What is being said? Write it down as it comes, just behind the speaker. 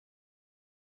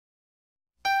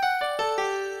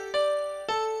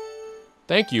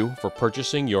Thank you for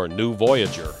purchasing your new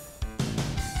Voyager.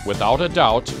 Without a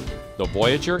doubt, the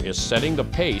Voyager is setting the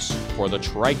pace for the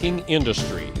triking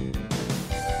industry.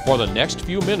 For the next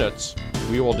few minutes,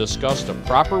 we will discuss the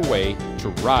proper way to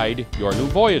ride your new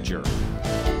Voyager.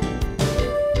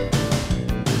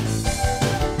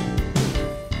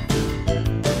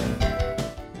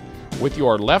 With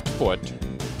your left foot,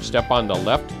 step on the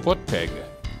left foot peg.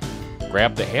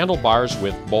 Grab the handlebars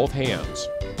with both hands.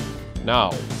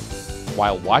 Now,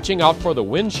 while watching out for the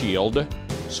windshield,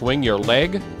 swing your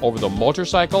leg over the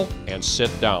motorcycle and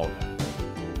sit down.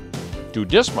 To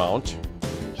dismount,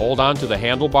 hold on to the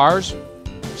handlebars,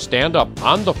 stand up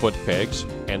on the foot pegs,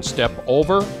 and step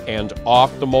over and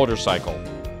off the motorcycle.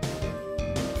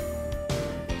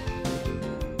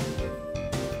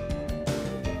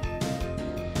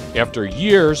 After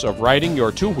years of riding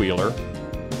your two-wheeler,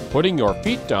 putting your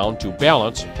feet down to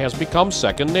balance has become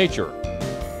second nature.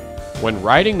 When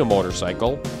riding the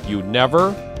motorcycle, you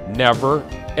never,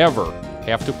 ever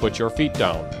have to put your feet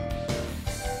down.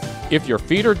 If your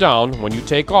feet are down when you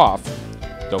take off,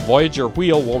 the Voyager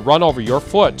wheel will run over your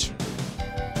foot.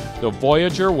 The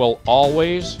Voyager will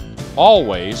always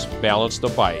balance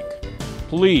the bike.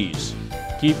 Please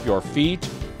keep your feet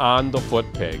on the foot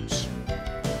pegs.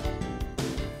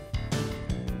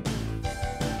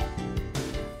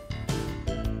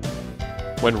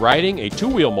 When riding a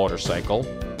two-wheel motorcycle,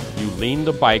 you lean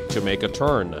the bike to make a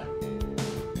turn.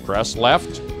 Press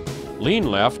left, lean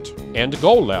left, and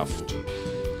go left.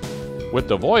 With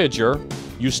the Voyager,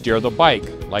 you steer the bike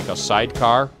like a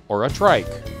sidecar or a trike.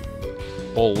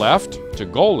 Pull left to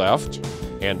go left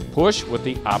and push with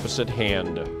the opposite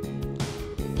hand.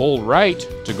 Pull right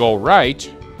to go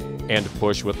right and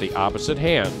push with the opposite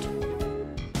hand.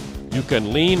 You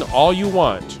can lean all you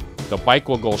want. The bike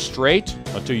will go straight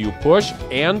until you push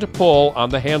and pull on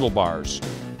the handlebars.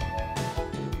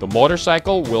 The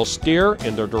motorcycle will steer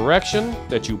in the direction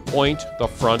that you point the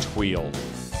front wheel.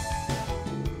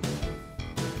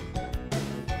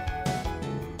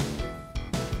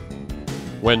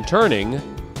 When turning,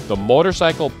 the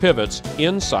motorcycle pivots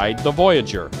inside the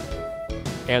Voyager,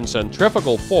 and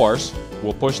centrifugal force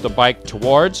will push the bike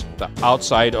towards the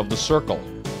outside of the circle.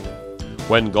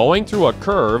 When going through a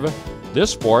curve,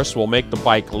 this force will make the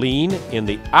bike lean in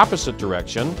the opposite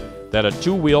direction that a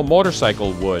two-wheel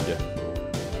motorcycle would.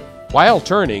 While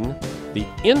turning, the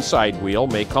inside wheel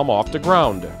may come off the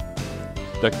ground.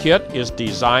 The kit is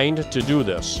designed to do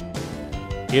this.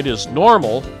 It is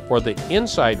normal for the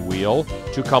inside wheel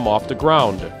to come off the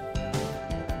ground.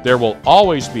 There will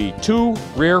always be two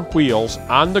rear wheels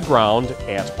on the ground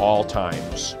at all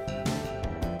times.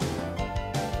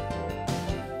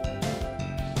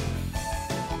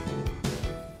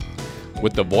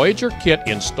 With the Voyager kit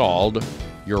installed,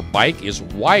 your bike is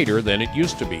wider than it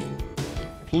used to be.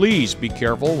 Please be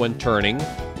careful when turning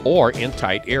or in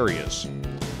tight areas.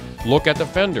 Look at the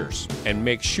fenders and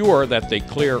make sure that they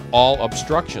clear all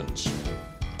obstructions.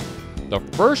 The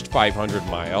first 500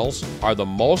 miles are the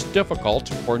most difficult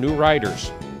for new riders.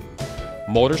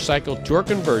 Motorcycle Tour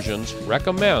Conversions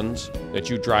recommends that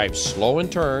you drive slow in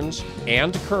turns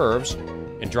and curves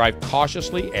and drive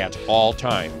cautiously at all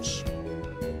times.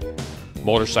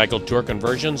 Motorcycle Tour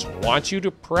Conversions wants you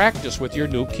to practice with your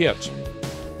new kit.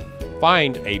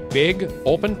 Find a big,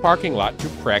 open parking lot to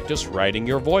practice riding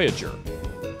your Voyager.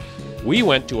 We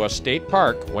went to a state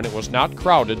park when it was not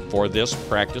crowded for this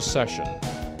practice session.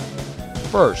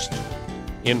 First,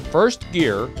 in first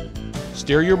gear,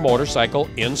 steer your motorcycle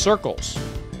in circles.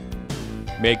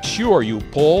 Make sure you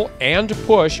pull and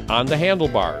push on the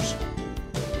handlebars.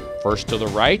 First to the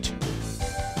right,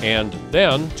 and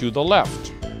then to the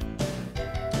left.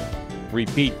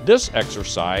 Repeat this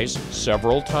exercise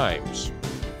several times.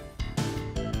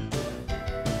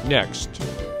 Next,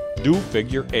 do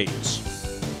figure eights.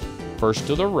 First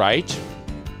to the right,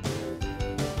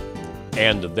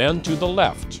 and then to the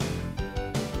left.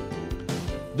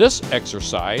 This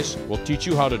exercise will teach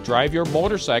you how to drive your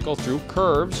motorcycle through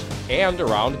curves and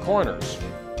around corners.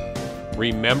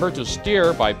 Remember to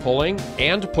steer by pulling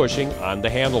and pushing on the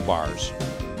handlebars.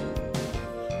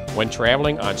 When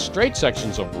traveling on straight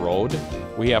sections of road,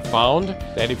 we have found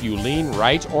that if you lean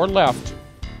right or left,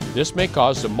 this may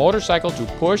cause the motorcycle to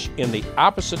push in the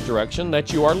opposite direction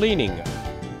that you are leaning.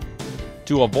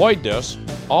 To avoid this,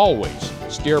 always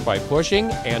steer by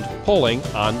pushing and pulling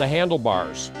on the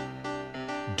handlebars.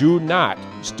 Do not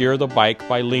steer the bike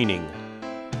by leaning.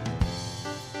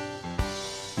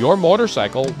 Your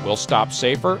motorcycle will stop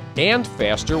safer and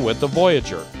faster with the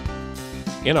Voyager.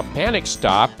 In a panic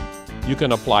stop, you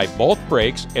can apply both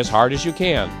brakes as hard as you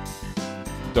can.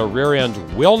 The rear end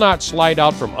will not slide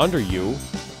out from under you,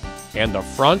 and the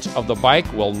front of the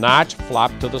bike will not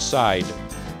flop to the side.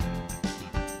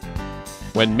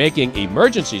 When making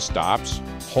emergency stops,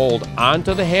 hold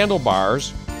onto the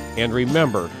handlebars and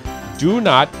remember, do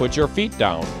not put your feet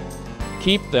down.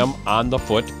 Keep them on the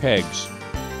foot pegs.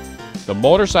 The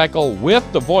motorcycle with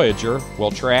the Voyager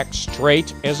will track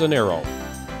straight as an arrow.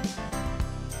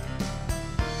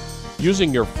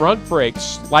 Using your front brake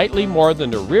slightly more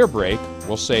than the rear brake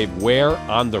will save wear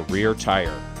on the rear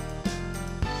tire.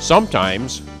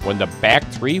 Sometimes, when the back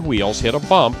three wheels hit a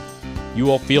bump, you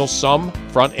will feel some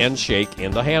front end shake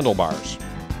in the handlebars.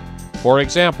 For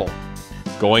example,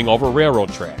 going over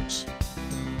railroad tracks.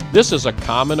 This is a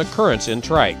common occurrence in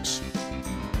trikes.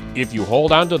 If you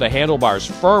hold onto the handlebars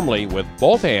firmly with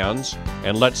both hands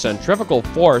and let centrifugal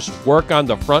force work on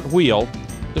the front wheel,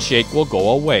 the shake will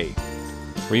go away.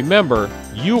 Remember,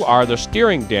 you are the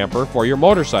steering damper for your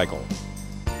motorcycle.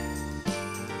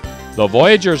 The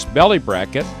Voyager's belly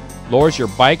bracket lowers your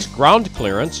bike's ground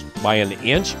clearance by 1.25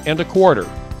 inches.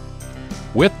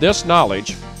 With this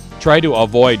knowledge, try to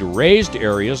avoid raised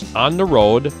areas on the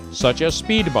road, such as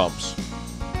speed bumps.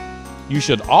 You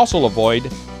should also avoid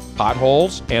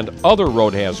potholes and other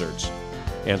road hazards,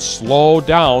 and slow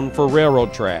down for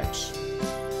railroad tracks.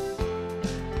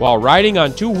 While riding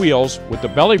on two wheels with the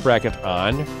belly bracket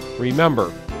on,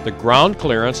 remember, the ground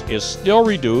clearance is still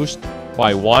reduced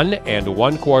by 1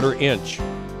 1/4 inch.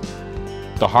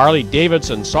 The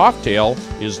Harley-Davidson Softail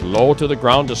is low to the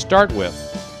ground to start with,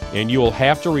 and you will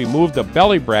have to remove the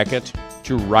belly bracket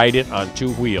to ride it on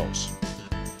two wheels.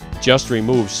 Just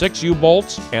remove 6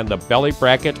 U-bolts and the belly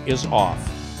bracket is off.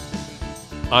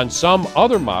 On some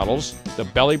other models, the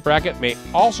belly bracket may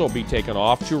also be taken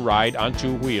off to ride on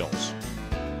two wheels.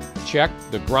 Check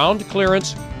the ground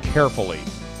clearance carefully.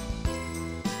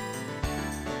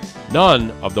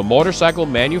 None of the motorcycle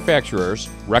manufacturers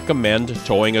recommend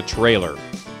towing a trailer.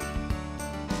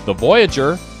 The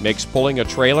Voyager makes pulling a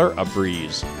trailer a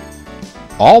breeze.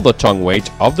 All the tongue weight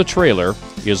of the trailer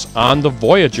is on the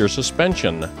Voyager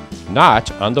suspension,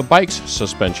 not on the bike's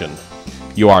suspension.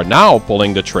 You are now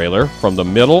pulling the trailer from the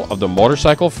middle of the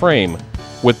motorcycle frame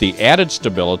with the added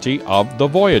stability of the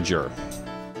Voyager.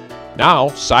 Now,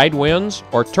 side winds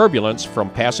or turbulence from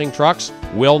passing trucks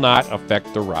will not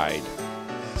affect the ride.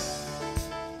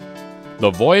 The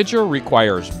Voyager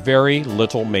requires very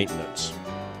little maintenance.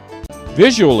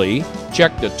 Visually,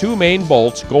 check the 2 main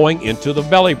bolts going into the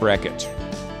belly bracket.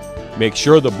 Make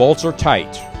sure the bolts are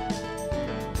tight.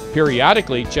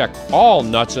 Periodically check all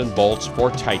nuts and bolts for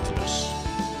tightness.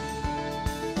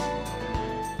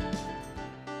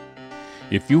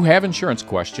 If you have insurance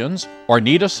questions or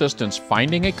need assistance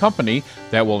finding a company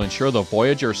that will insure the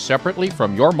Voyager separately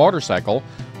from your motorcycle,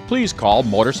 please call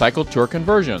Motorcycle Tour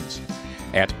Conversions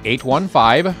at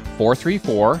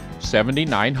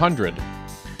 815-434-7900.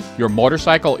 Your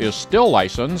motorcycle is still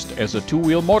licensed as a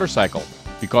 2-wheel motorcycle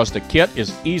because the kit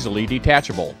is easily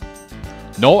detachable.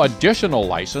 No additional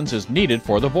license is needed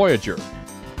for the Voyager.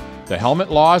 The helmet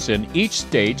laws in each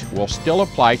state will still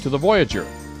apply to the Voyager.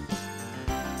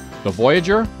 The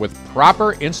Voyager, with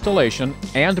proper installation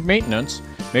and maintenance,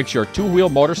 makes your 2-wheel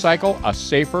motorcycle a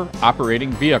safer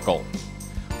operating vehicle.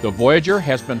 The Voyager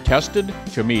has been tested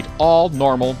to meet all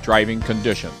normal driving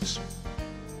conditions.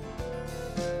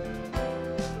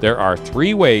 There are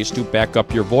 3 ways to back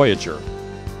up your Voyager.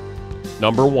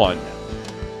 Number 1,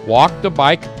 walk the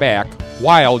bike back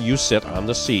while you sit on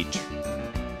the seat.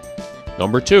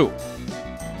 Number 2,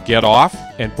 get off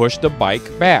and push the bike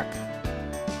back.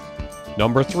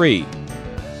 Number 3,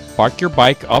 park your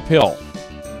bike uphill.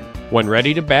 When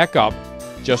ready to back up,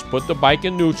 just put the bike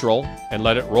in neutral and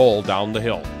let it roll down the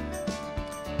hill.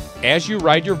 As you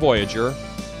ride your Voyager,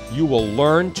 you will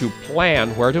learn to plan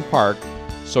where to park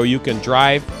so you can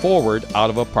drive forward out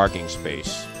of a parking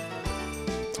space.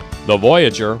 The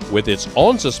Voyager, with its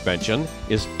own suspension,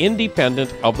 is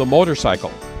independent of the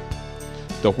motorcycle.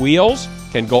 The wheels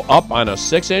can go up on a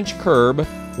 6-inch curb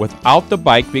without the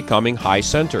bike becoming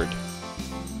high-centered.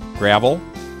 Gravel,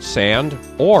 sand,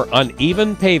 or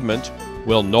uneven pavement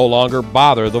will no longer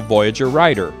bother the Voyager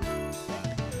rider.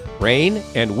 Rain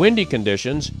and windy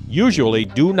conditions usually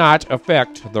do not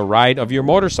affect the ride of your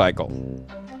motorcycle.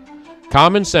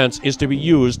 Common sense is to be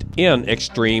used in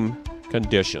extreme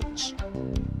conditions.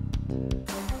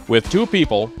 With 2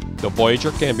 people, the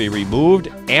Voyager can be removed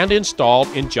and installed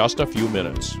in just a few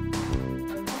minutes.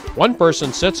 One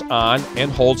person sits on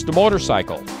and holds the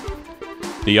motorcycle.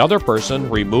 The other person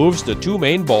removes the 2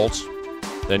 main bolts,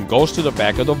 then goes to the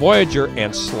back of the Voyager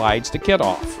and slides the kit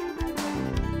off.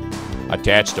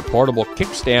 Attach the portable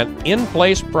kickstand in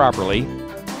place properly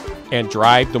and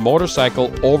drive the motorcycle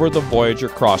over the Voyager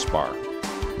crossbar.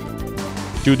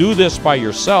 To do this by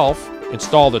yourself,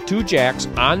 install the 2 jacks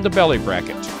on the belly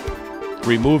bracket.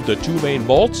 Remove the 2 main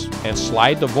bolts and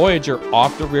slide the Voyager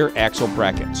off the rear axle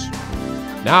brackets.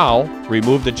 Now,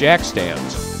 remove the jack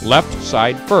stands, left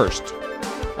side first.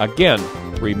 Again,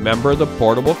 remember the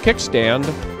portable kickstand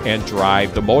and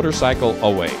drive the motorcycle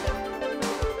away.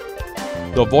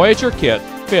 The Voyager kit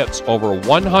fits over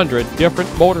 100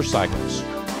 different motorcycles.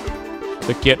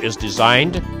 The kit is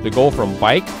designed to go from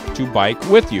bike to bike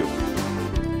with you.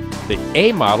 The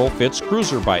A model fits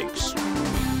cruiser bikes.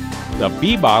 The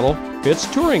B model fits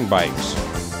touring bikes.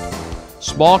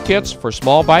 Small kits for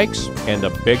small bikes and the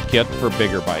big kit for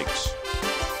bigger bikes.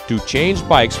 To change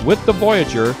bikes with the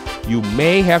Voyager, you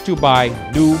may have to buy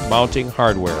new mounting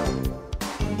hardware.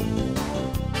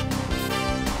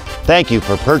 Thank you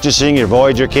for purchasing your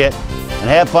Voyager kit and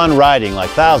have fun riding like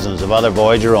thousands of other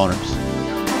Voyager owners.